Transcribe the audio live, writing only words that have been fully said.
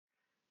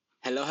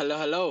Hello, hello,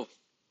 hello.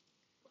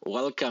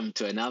 Welcome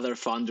to another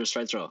Founders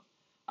Retro.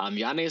 I'm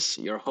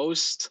Yanis, your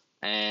host,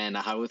 and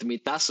I have with me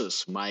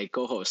Tassos, my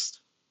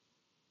co-host.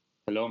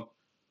 Hello.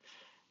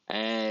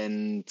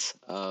 And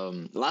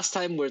last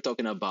time we were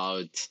talking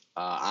about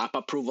app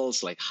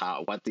approvals, like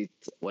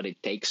what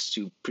it takes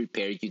to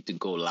prepare you to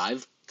go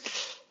live.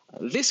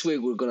 This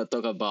week we're gonna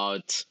talk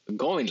about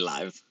going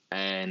live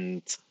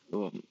and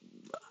um,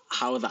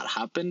 how that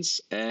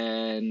happens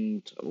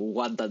and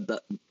what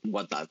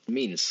that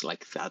means.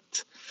 Like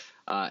that,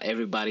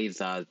 everybody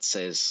that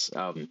says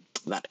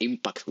that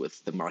impact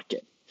with the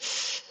market.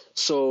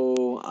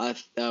 So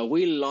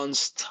we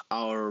launched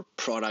our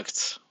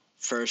product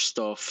 1st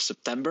of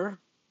September,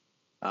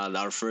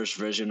 our first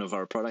version of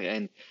our product.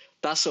 And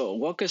Tasso,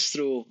 walk us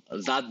through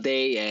that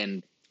day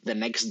and the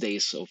next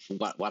days of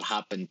what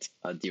happened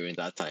during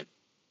that time.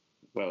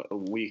 Well,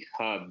 we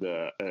had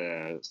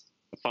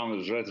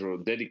Founders Retro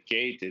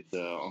dedicated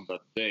on that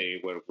day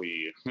where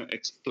we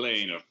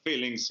explain our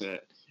feelings.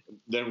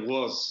 There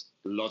was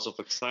lots of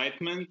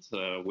excitement.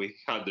 We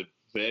had a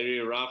very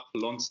rough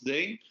launch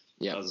day,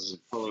 Yeah. as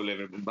probably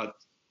everybody, but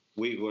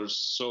we were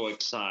so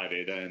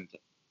excited and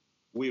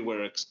we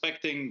were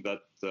expecting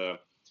that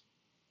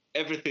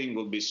everything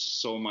will be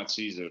so much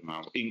easier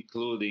now,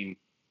 including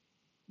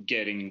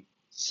getting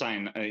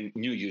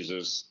new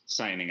users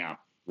signing up,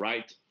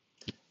 right?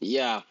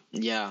 Yeah,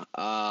 yeah.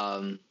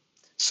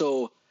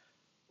 So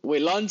we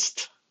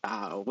launched.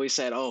 We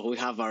said, "Oh, we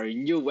have our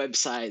new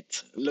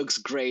website. Looks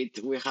great.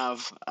 We have."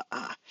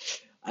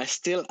 I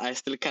still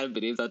can't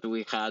believe that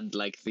we had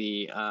like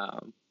the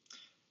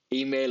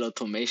email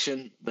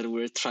automation that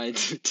we're trying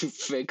to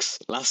fix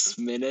last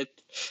minute.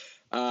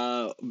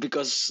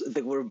 Because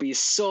there will be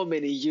so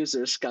many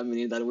users coming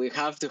in that we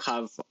have to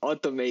have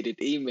automated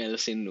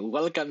emails in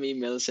welcome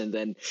emails, and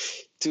then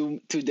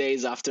two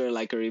days after,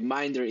 like a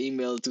reminder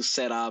email to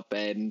set up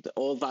and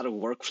all that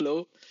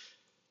workflow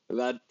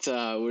that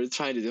we're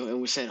trying to do.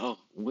 And we said, oh,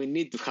 we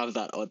need to have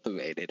that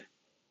automated.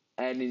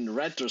 And in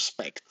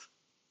retrospect,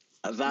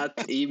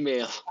 that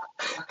email,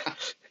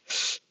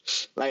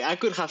 like I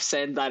could have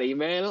sent that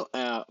email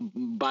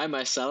by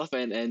myself,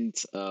 and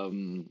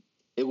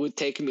it would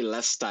take me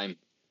less time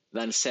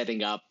than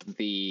setting up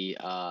the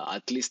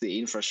at least the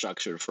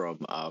infrastructure from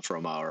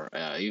our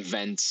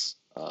events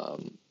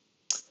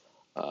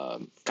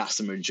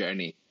customer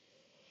journey,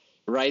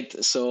 right?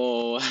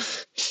 So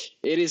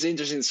it is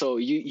interesting. So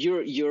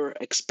you're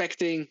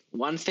expecting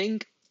one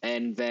thing,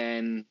 and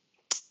then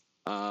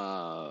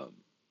uh,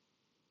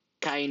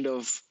 kind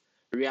of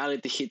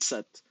reality hits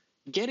that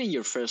getting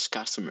your first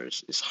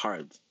customers is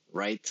hard,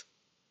 right?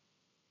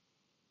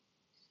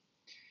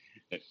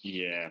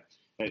 Yeah,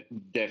 uh,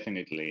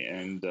 definitely.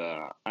 And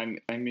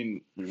I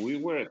mean, we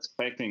were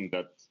expecting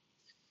that,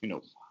 you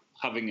know,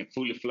 having a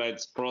fully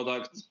fledged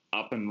product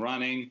up and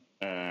running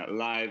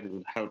live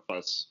would help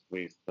us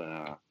with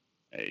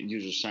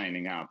users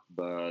signing up.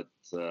 But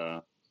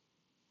the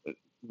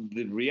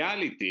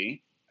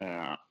reality,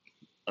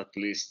 at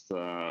least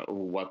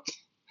what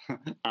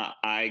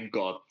I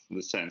got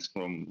the sense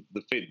from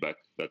the feedback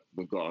that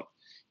we got,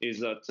 is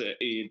that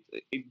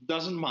it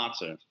doesn't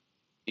matter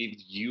if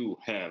you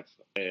have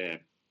a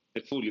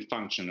fully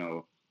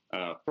functional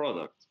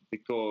product,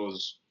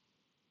 because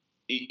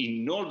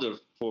in order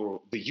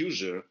for the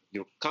user,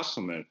 your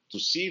customer, to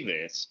see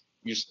this,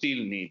 you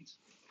still need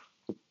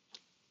to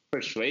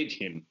persuade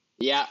him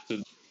Yeah, to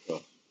do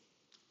so.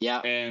 yeah.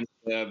 And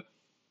the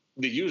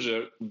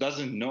user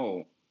doesn't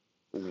know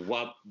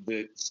what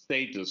the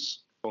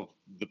status of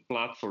the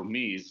platform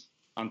is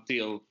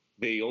until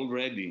they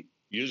already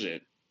use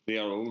it. They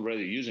are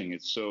already using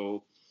it.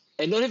 So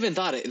And not even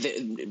that,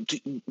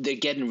 they're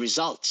getting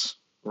results,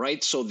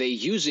 right? So they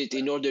use it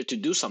in order to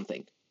do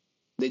something.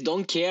 They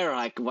don't care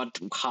like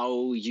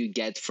how you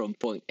get from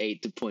point A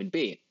to point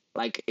B.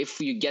 Like if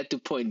you get to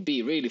point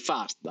B really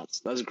fast,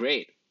 that's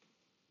great.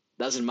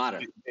 Doesn't matter.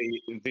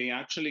 they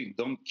actually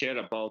don't care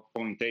about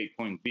point A,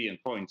 point B,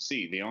 and point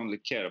C. They only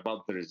care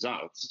about the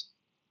results.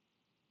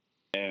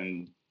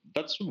 And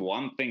that's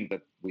one thing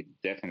that we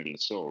definitely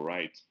saw,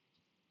 right?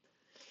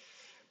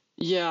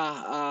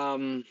 Yeah.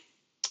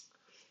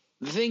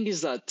 The thing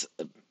is that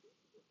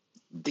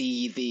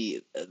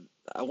the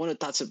I want to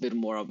touch a bit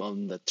more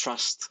on the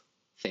trust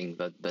thing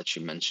that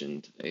you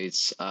mentioned.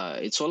 It's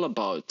all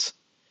about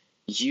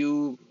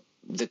you,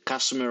 the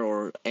customer,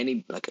 or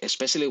any, like,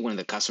 especially when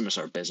the customers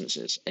are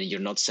businesses and you're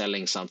not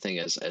selling something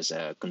as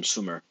a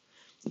consumer.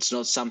 It's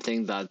not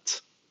something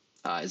that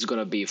it's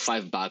gonna be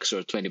 $5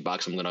 or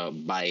 $20. I'm gonna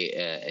buy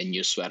a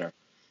new sweater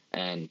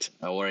and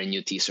or a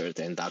new T-shirt,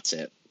 and that's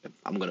it.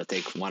 I'm gonna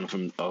take one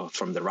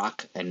from the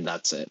rack, and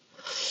that's it.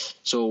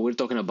 So we're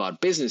talking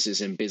about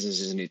businesses, and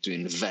businesses need to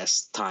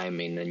invest time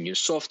in a new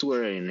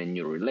software, in a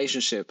new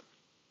relationship.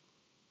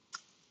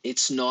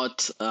 It's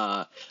not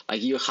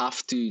like you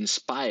have to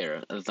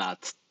inspire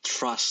that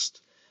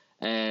trust,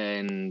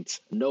 and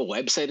no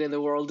website in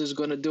the world is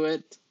going to do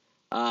it.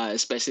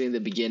 Especially in the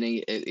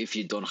beginning, if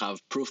you don't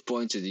have proof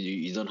points, if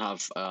you don't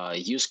have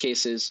use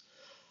cases,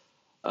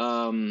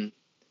 um,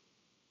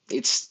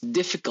 it's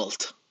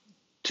difficult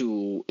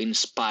to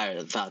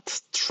inspire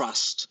that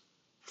trust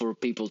for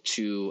people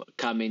to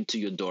come into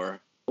your door,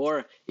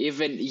 or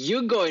even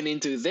you going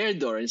into their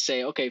door and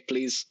say, okay,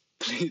 please,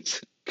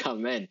 please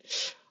come in.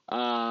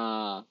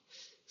 Uh,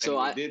 And so we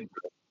I, did.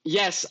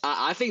 yes,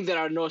 I think there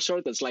are no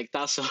shortcuts like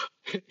that. So,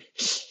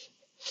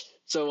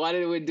 so what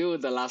did we do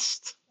the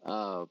last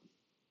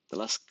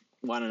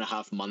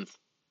 1.5 month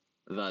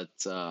that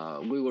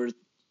we were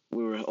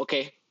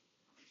okay.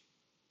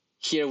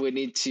 Here we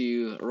need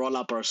to roll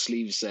up our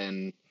sleeves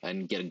and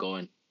get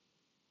going.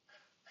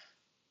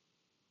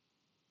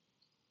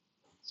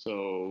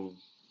 So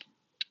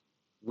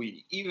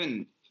we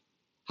even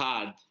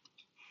had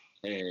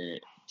a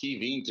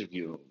TV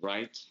interview,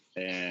 right?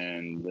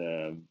 And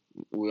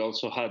we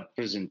also had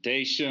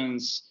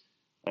presentations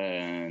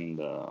and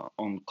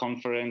on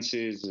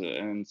conferences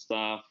and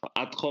stuff,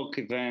 ad hoc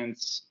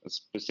events Yeah,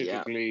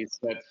 specifically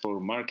set for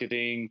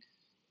marketing.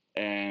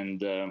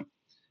 And uh,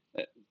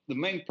 the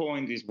main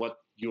point is what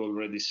you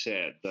already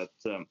said, that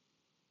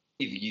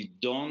if you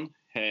don't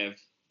have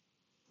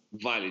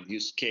valid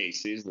use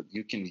cases that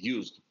you can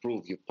use to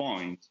prove your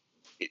point,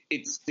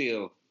 it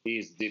still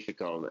is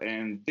difficult.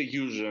 And the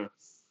user,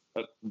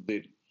 uh,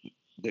 the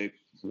they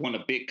want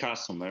a big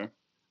customer,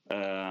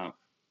 uh,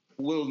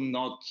 will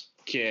not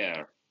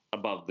care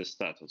about the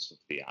status of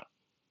the app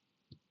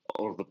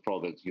or the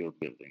product you're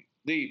building.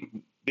 They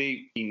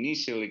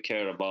initially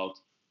care about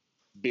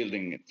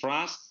building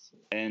trust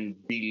and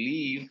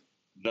believe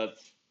that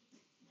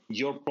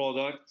your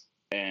product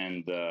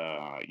and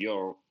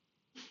your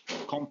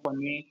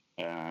company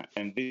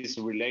and this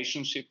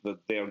relationship that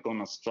they're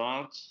gonna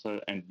start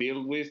and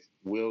build with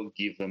will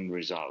give them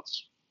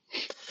results.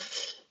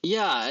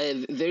 yeah.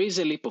 There is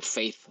a leap of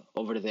faith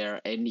over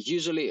there, and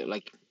usually,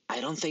 like, I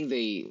don't think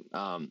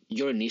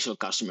your initial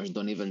customers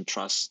don't even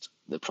trust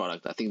the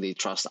product. I think they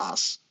trust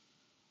us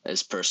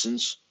as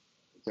persons.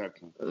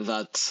 Exactly.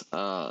 That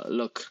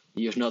look,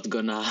 you're not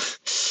gonna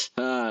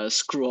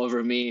screw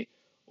over me,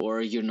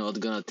 or you're not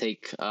gonna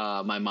take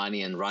my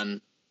money and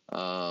run.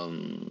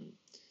 Um,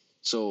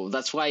 so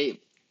that's why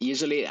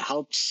usually it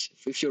helps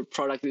if your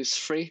product is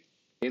free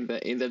in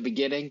the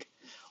beginning,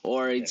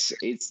 or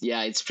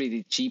Yeah. it's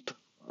pretty cheap.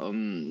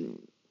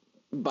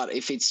 But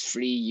if it's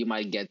free, you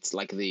might get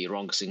like the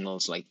wrong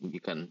signals. Like you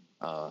can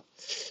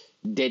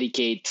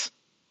dedicate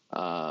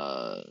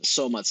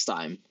so much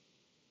time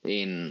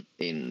in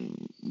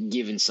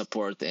giving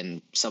support,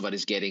 and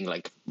somebody's getting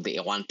like the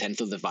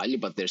 1/10 of the value,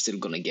 but they're still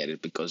gonna get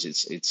it because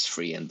it's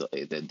free and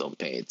they don't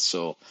pay it.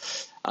 So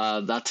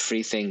that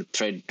free thing,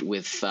 trade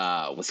with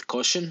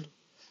caution.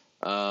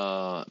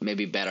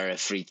 Maybe better a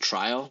free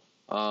trial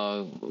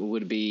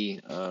would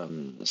be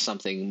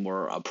something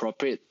more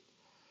appropriate.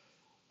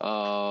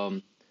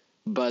 Um,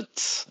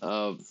 but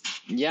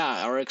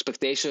yeah, our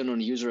expectation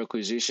on user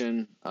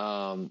acquisition,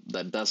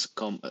 that does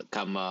come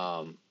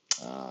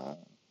uh,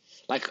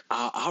 like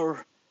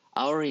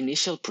our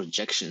initial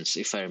projections,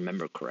 if I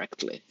remember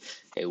correctly,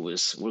 it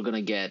was we're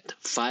gonna get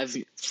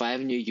five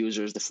new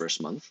users the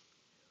first month.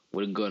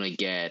 We're gonna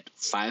get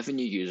five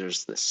new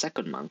users the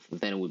second month.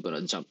 Then we're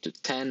gonna jump to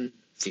 10,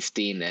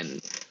 15,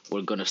 and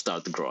we're gonna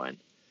start growing.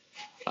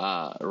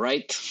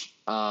 Right?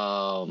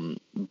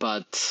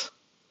 But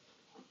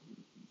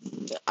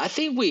I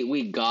think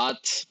we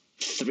got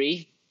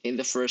three in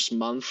the first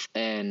month,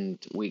 and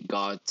we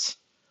got,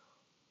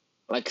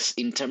 like,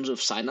 in terms of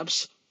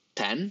signups,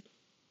 10,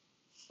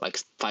 like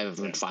five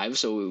Yeah. and five.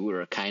 So we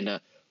were kind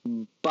of,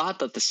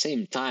 but at the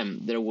same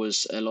time, there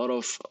was a lot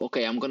of,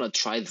 okay, I'm gonna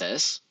try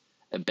this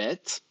a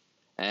bit,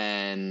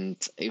 and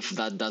if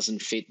that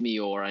doesn't fit me,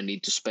 or I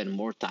need to spend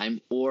more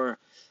time, or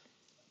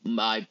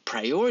my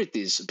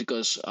priorities,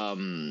 because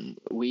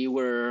we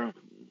were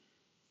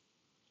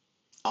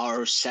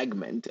our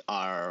segment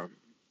are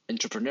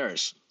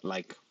entrepreneurs,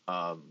 like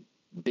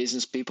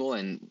business people,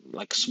 and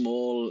like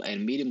small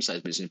and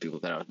medium-sized business people.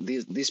 That are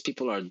these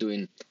people are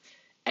doing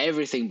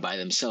everything by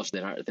themselves.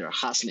 They're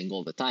hustling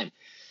all the time.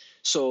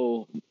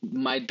 So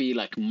might be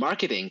like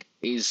marketing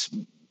is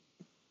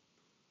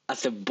at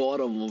the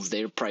bottom of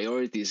their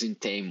priorities in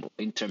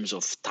terms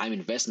of time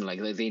investment.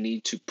 Like they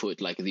need to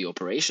put like the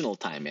operational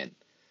time in.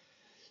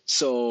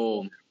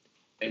 So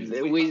And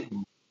we we have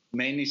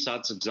many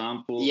such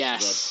examples that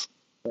yes.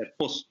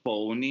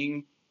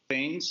 postponing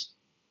things.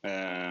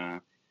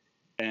 And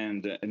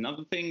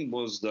another thing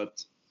was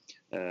that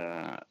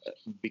uh,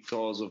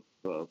 because of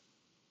the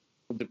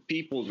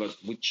people that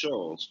we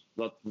chose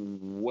that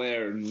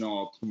were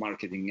not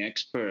marketing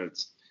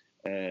experts,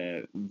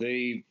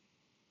 they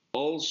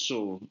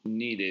also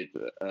needed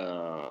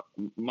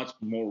much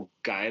more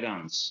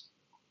guidance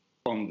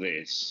on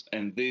this.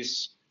 And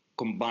this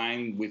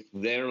combined with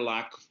their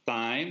lack of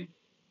time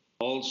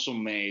also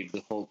made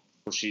the whole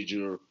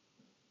procedure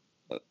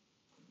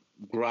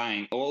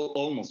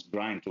almost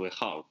grind to a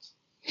halt.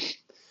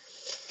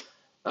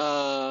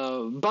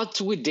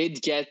 But we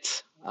did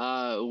get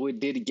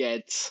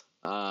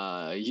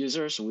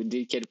users. We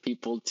did get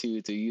people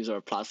to use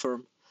our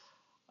platform.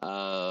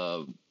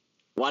 Uh,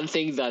 One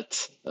thing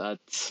that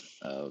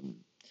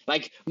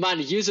Like, man,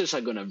 users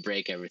are gonna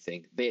break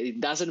everything. It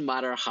doesn't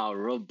matter how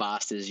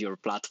robust is your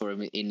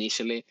platform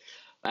initially.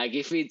 Like,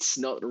 if it's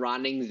not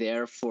running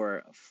there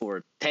for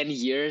 10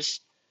 years,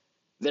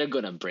 they're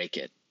gonna break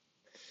it.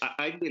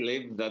 I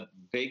believe that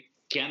they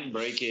can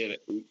break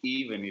it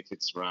even if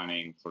it's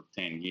running for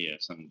 10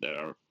 years, and there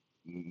are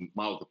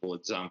multiple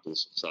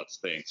examples of such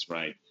things,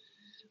 right?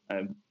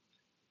 Um,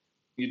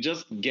 you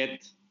just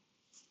get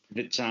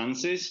the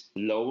chances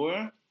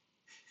lower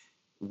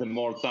the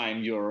more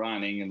time you're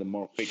running and the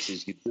more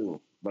fixes you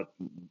do. But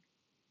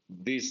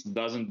this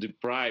doesn't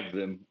deprive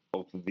them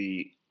of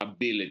the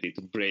ability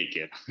to break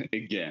it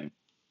again.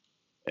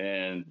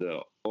 And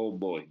oh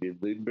boy, did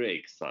they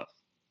break stuff.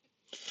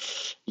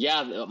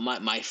 Yeah,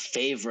 my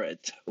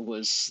favorite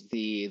was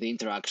the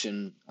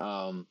interaction,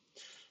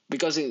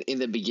 because in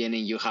the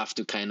beginning you have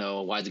to kind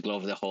of white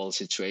glove the whole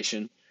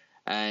situation.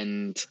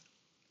 And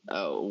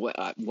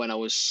when I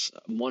was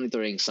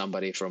monitoring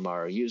somebody from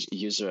our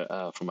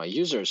from our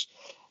users,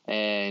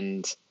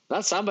 and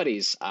that somebody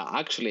is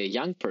actually a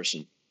young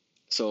person.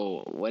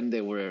 So when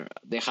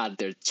they had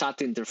their chat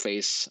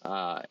interface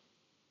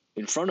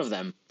in front of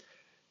them,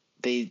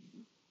 they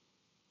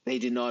they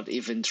did not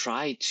even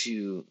try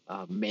to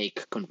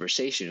make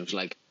conversation. It was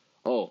like,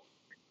 oh,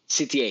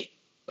 CTA,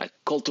 like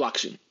call to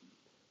action,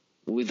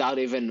 without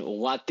even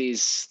what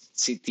is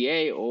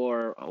CTA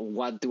or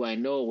what do I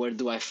know, where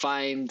do I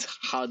find,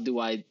 how do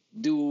I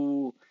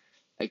do,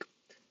 like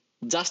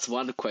just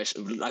one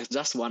question, like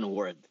just one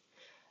word.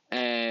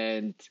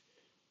 And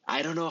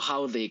I don't know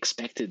how they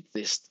expected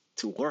this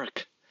to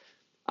work.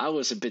 I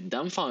was a bit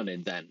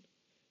dumbfounded then.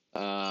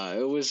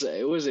 It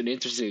was an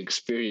interesting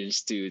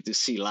experience to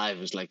see live.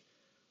 It was like,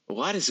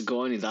 what is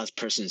going in that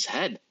person's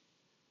head?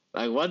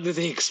 Like, what do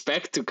they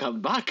expect to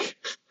come back?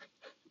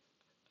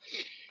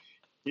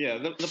 Yeah,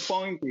 the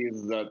point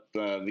is that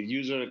the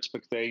user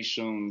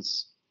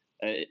expectations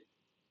uh,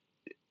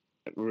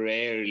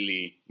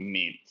 rarely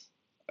meet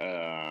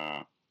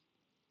uh,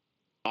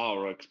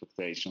 our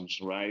expectations,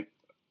 right?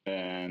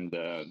 And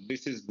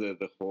this is the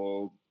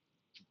whole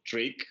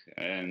trick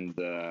and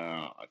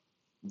the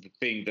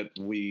thing that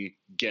we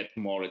get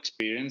more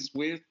experience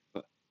with,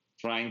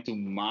 trying to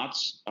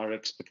match our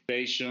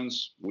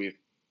expectations with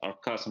our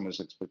customers'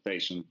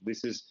 expectations.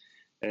 This is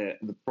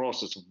the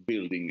process of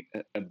building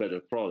a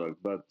better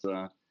product. But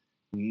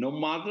no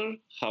matter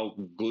how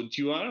good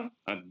you are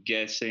at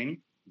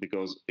guessing,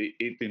 because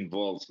it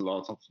involves a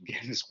lot of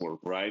guesswork,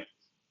 right?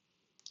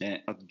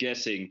 At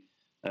guessing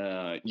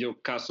your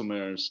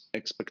customers'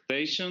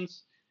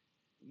 expectations,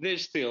 they're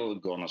still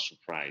gonna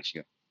surprise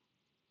you.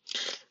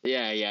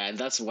 Yeah, and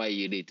that's why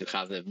you need to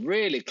have them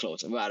really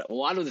close. But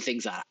one of the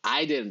things that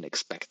I didn't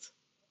expect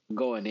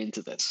going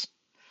into this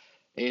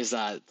is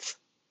that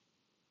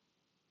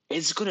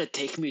it's gonna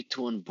take me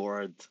to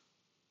onboard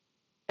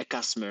a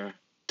customer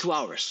 2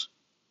 hours,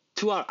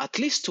 2 hour, at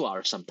least 2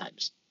 hours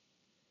sometimes.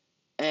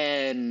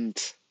 And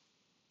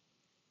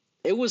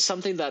it was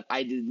something that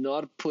I did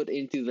not put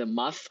into the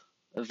math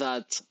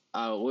that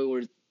we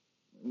were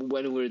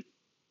when we were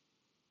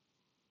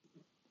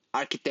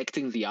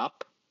architecting the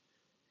app.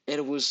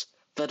 It was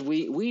that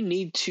we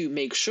need to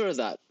make sure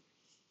that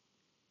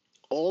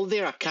all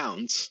their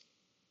accounts,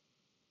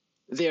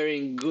 they're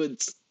in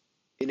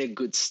a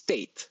good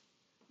state,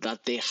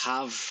 that they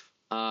have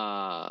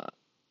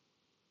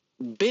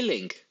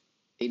billing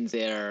in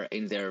their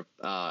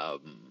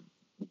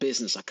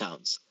business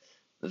accounts.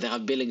 They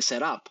have billing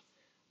set up,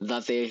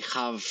 that they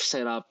have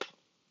set up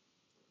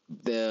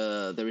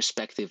the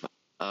respective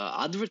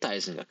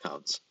advertising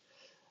accounts,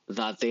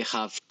 that they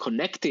have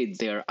connected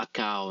their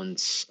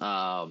accounts.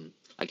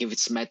 Like if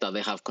it's Meta,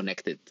 they have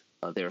connected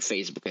their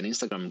Facebook and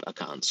Instagram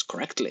accounts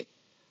correctly.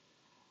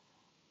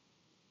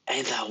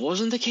 And that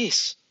wasn't the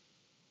case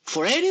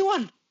for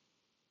anyone.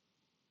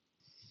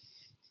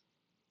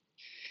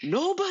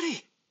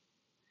 Nobody.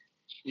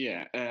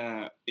 Yeah,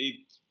 it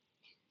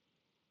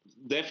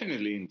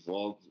definitely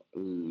involved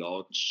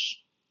lots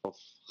of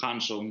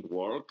hands-on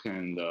work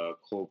and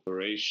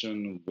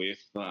cooperation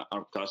with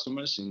our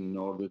customers in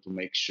order to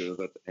make sure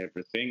that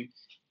everything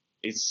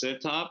is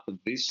set up.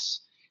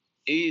 This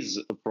is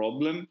a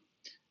problem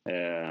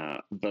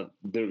that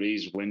there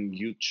is when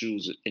you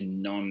choose a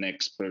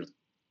non-expert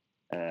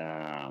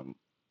um,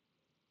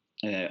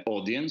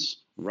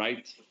 audience,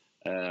 right?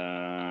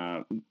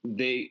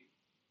 They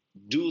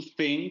do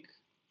think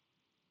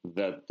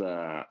that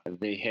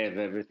they have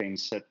everything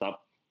set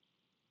up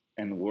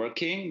and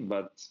working,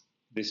 but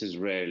this is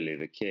rarely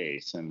the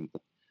case. And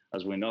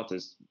as we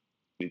noticed,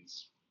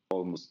 it's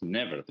almost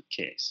never the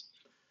case.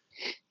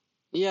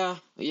 Yeah,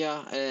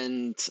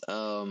 and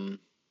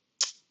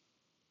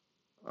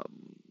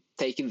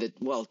taking the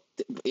well,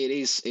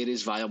 it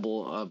is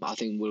viable. I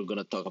think we're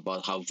gonna talk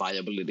about how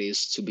viable it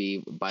is to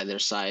be by their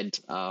side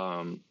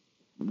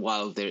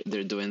while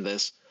they're doing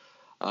this.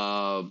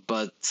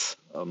 But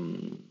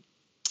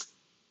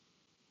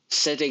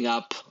setting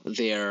up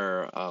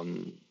their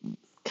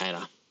kind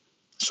of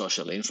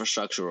social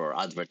infrastructure or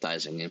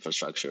advertising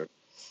infrastructure,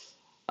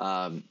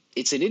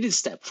 it's a needed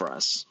step for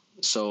us.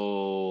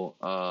 So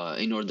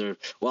in order,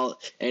 well,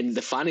 and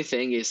the funny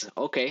thing is,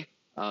 okay,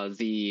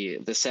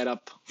 the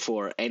setup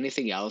for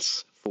anything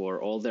else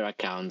for all their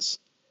accounts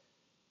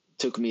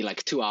took me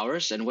like 2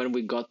 hours, and when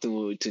we got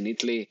to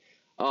Neatly,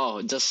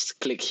 oh, just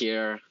click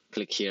here,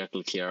 click here,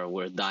 click here.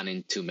 We're done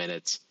in 2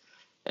 minutes.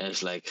 And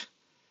it's like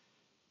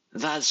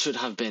that should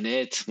have been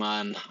it,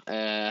 man.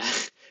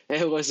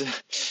 It was.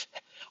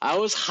 I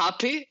was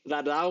happy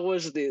that that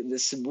was the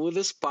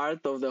smoothest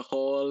part of the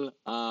whole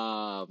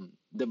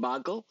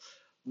debacle,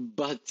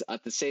 but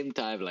at the same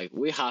time, like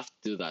we have to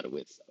do that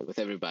with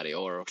everybody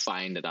or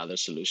find another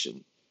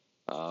solution.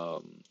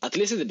 At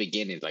least in the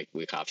beginning, like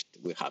we have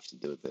to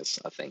do this.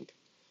 I think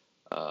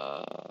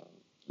uh,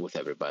 with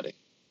everybody.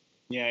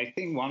 Yeah, I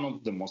think one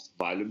of the most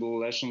valuable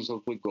lessons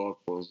that we got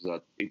was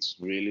that it's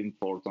really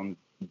important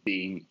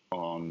being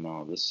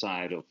on the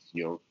side of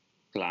your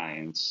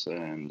clients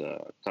and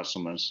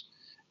customers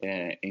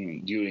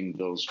during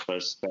those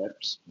first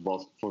steps,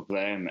 both for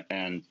them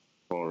and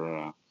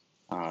for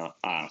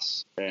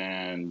us.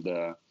 And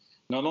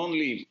not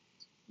only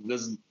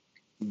does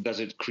does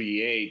it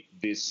create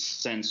this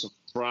sense of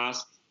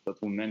trust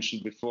that we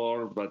mentioned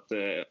before, but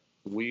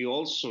we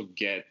also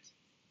get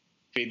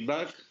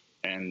feedback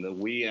and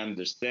we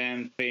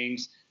understand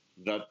things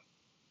that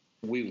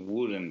we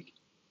wouldn't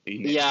Yeah,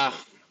 initially.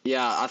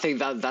 yeah. I think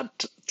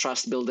that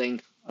trust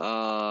building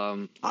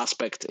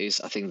aspect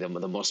is, I think, the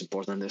most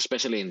important,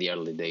 especially in the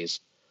early days,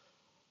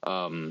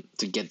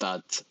 to get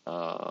that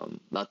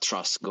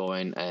trust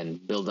going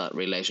and build that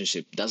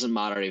relationship. Doesn't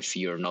matter if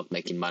you're not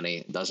making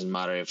money. Doesn't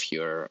matter if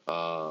you're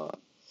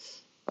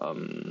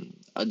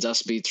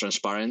just be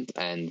transparent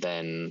and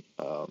then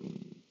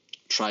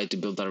try to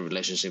build that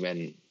relationship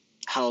and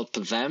help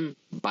them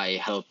by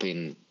help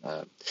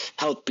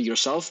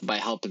yourself by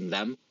helping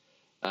them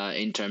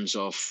in terms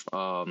of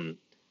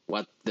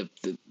what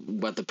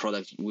the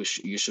product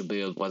you should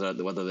build, what are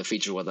the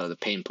features, what are the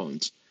pain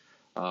points,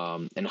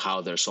 and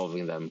how they're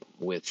solving them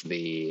with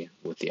the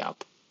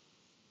app.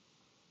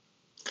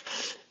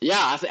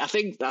 Yeah, I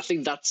think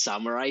that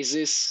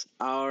summarizes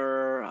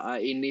our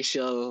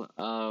initial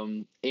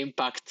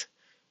impact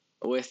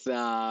with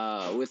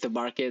the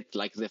market,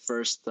 like the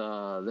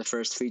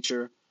first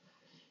feature.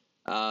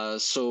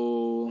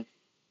 So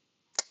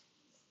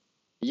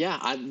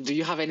yeah, do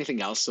you have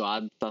anything else to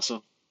add,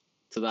 Tasso,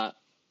 to that?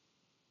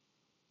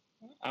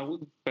 I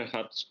would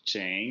perhaps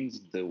change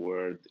the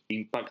word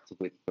impact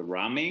with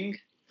ramming.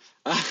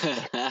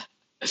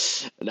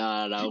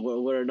 No, no,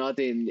 we're not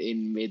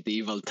in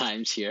medieval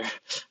times here.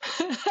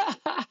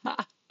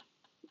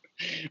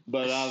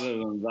 But other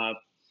than that,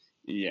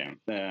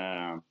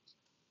 yeah,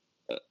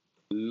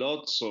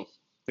 lots of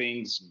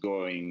things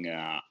going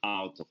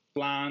out of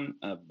plan,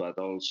 but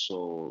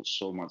also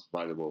so much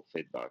valuable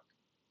feedback.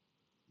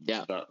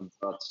 Yeah. That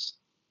that's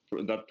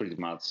that pretty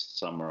much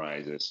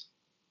summarizes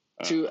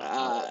To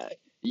our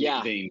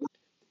yeah, the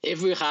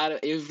if we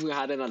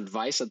had an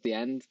advice at the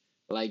end,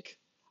 like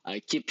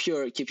keep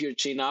your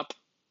chin up.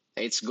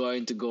 It's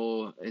going to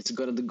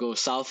go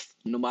south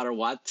no matter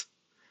what.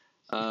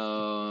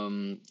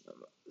 Um,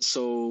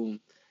 so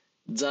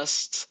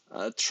just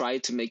try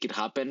to make it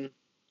happen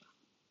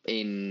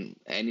in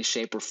any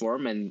shape or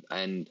form,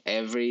 and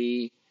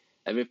every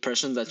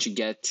person that you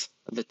get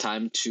the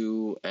time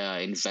to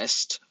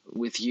invest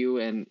with you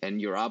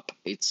and your app,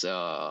 it's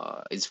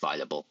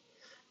valuable.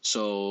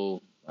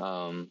 So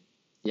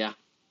yeah,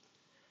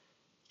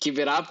 keep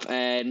it up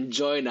and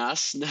join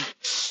us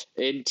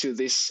into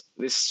this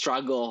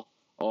struggle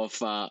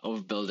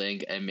of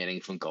building a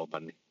meaningful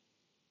company.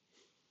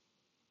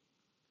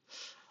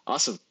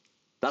 Awesome.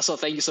 That's all.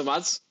 Thank you so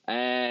much,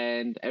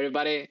 and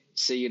everybody,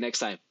 see you next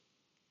time.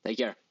 Take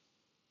care.